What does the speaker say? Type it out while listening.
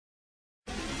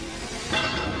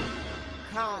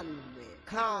Convict.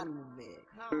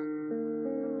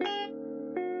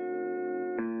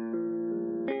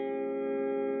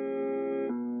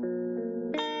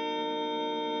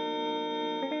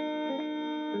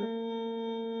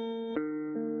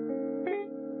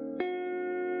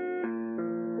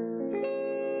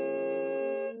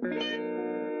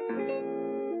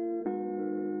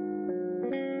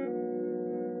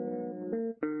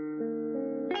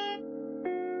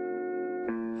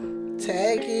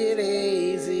 Take it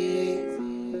easy,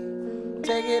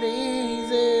 take it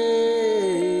easy,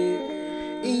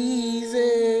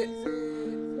 easy.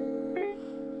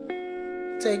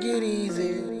 Take it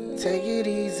easy, take it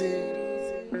easy,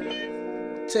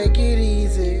 take it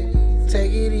easy,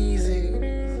 take it easy.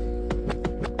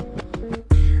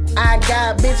 I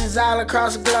got bitches all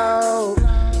across the globe.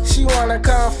 She wanna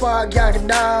come fuck young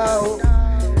dog.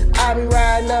 I be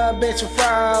riding up bitch and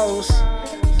froze.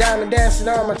 Down and dancing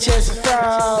on my chest and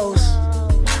froze.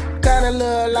 Kinda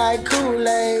look like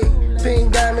Kool-Aid.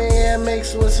 Pink diamond hair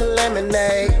mixed with some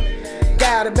lemonade.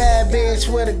 Got a bad bitch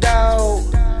with a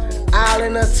gold. All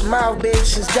in her mouth,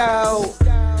 bitches gold.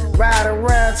 Ride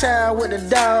around town with the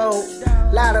dough.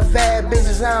 Lot of bad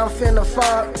bitches I don't finna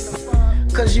fuck.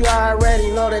 Cause you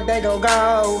already know that they gon'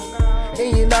 go.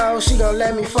 And you know she gon'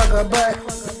 let me fuck her butt.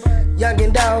 Young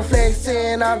and down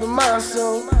flexing off the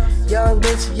muscle. Young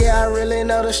bitch, yeah, I really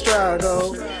know the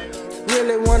struggle.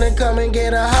 Really wanna come and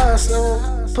get a hustle.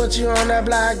 Put you on that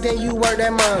block, then you work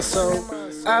that muscle.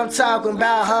 I'm talking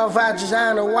about her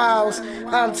vagina walls.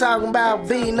 I'm talking about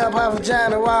beating up her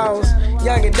vagina walls.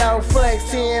 Young and dog flex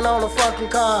 10 on the fucking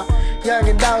car. Young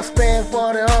and dog spend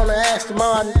 40 on the Aston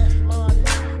Martin.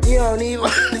 You don't even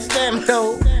understand me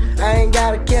though. I ain't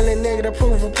gotta kill a nigga to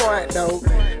prove a point though.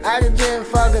 I can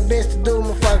just fuck a bitch to do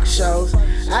my fucking shows.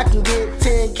 I can get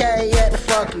 10K at the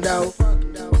fucking door.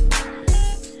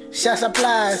 Shots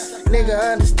applies, nigga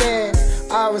understand.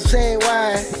 Always say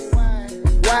why.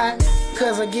 Why?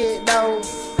 Cause I get dope.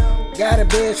 Got a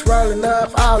bitch rolling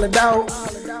up all the dope.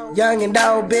 Young and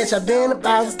dope bitch, I been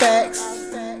about the stacks.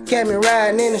 Kept me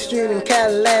riding in the street in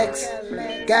Cadillacs.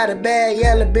 Got a bad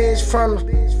yellow bitch from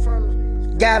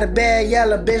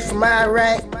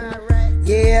Iraq.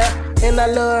 Yeah, and I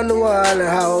love New Orleans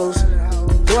hoes.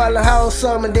 New Orleans hoes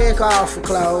suck my dick off for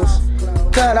clothes.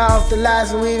 Cut off the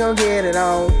lights and we gon' get it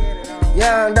on.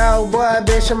 Young dog boy,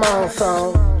 bitch, I'm on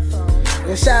phone.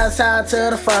 And shouts out to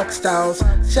the fucking stones.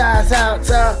 Shouts out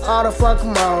to all the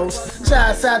fucking moles.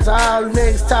 Shouts out to all the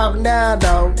niggas talking down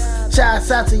though. Shouts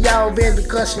out to y'all bitch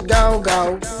because she gon'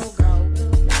 go.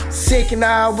 Sick and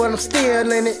all, but I'm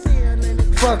still in it.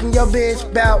 Fucking your bitch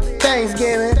about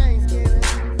Thanksgiving.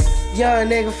 Young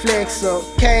nigga flex up.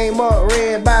 Came up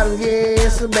red bottom, yeah,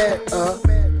 it's a bet up.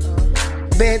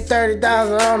 Bet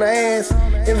 30,000 on the ass.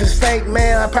 If it's fake,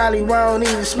 man, I probably won't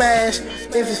even smash.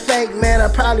 If it's fake, man, I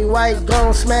probably white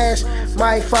gon' smash.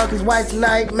 Might fuck his wife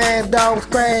tonight, man, dogs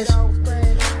crash.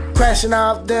 Crashing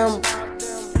off them.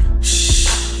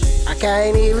 Shh, I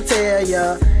can't even tell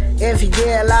ya. If you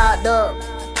get locked up,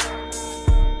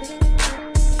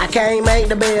 I can't make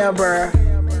the bill, bruh.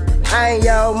 I ain't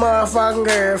your motherfucking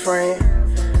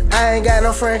girlfriend. I ain't got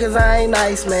no friend cause I ain't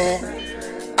nice, man.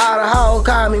 All the hoes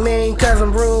call me mean cause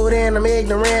I'm rude and I'm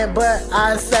ignorant, but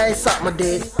I say suck my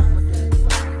dick.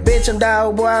 Bitch, I'm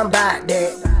dog, boy, I'm bout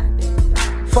that.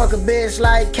 Fuck a bitch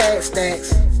like cat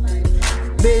stacks.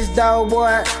 Bitch, dog,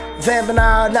 boy, vamping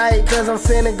all night cause I'm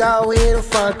finna go hit a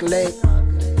fucking lick.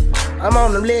 I'm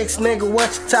on them licks, nigga,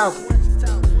 what you talking?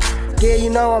 Yeah, you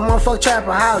know I'm motherfucking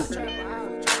trapaholic.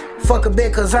 Fuck a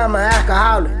bitch cause I'm an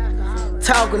alcoholic.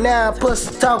 Talking now,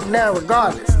 pussy talking now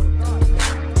regardless.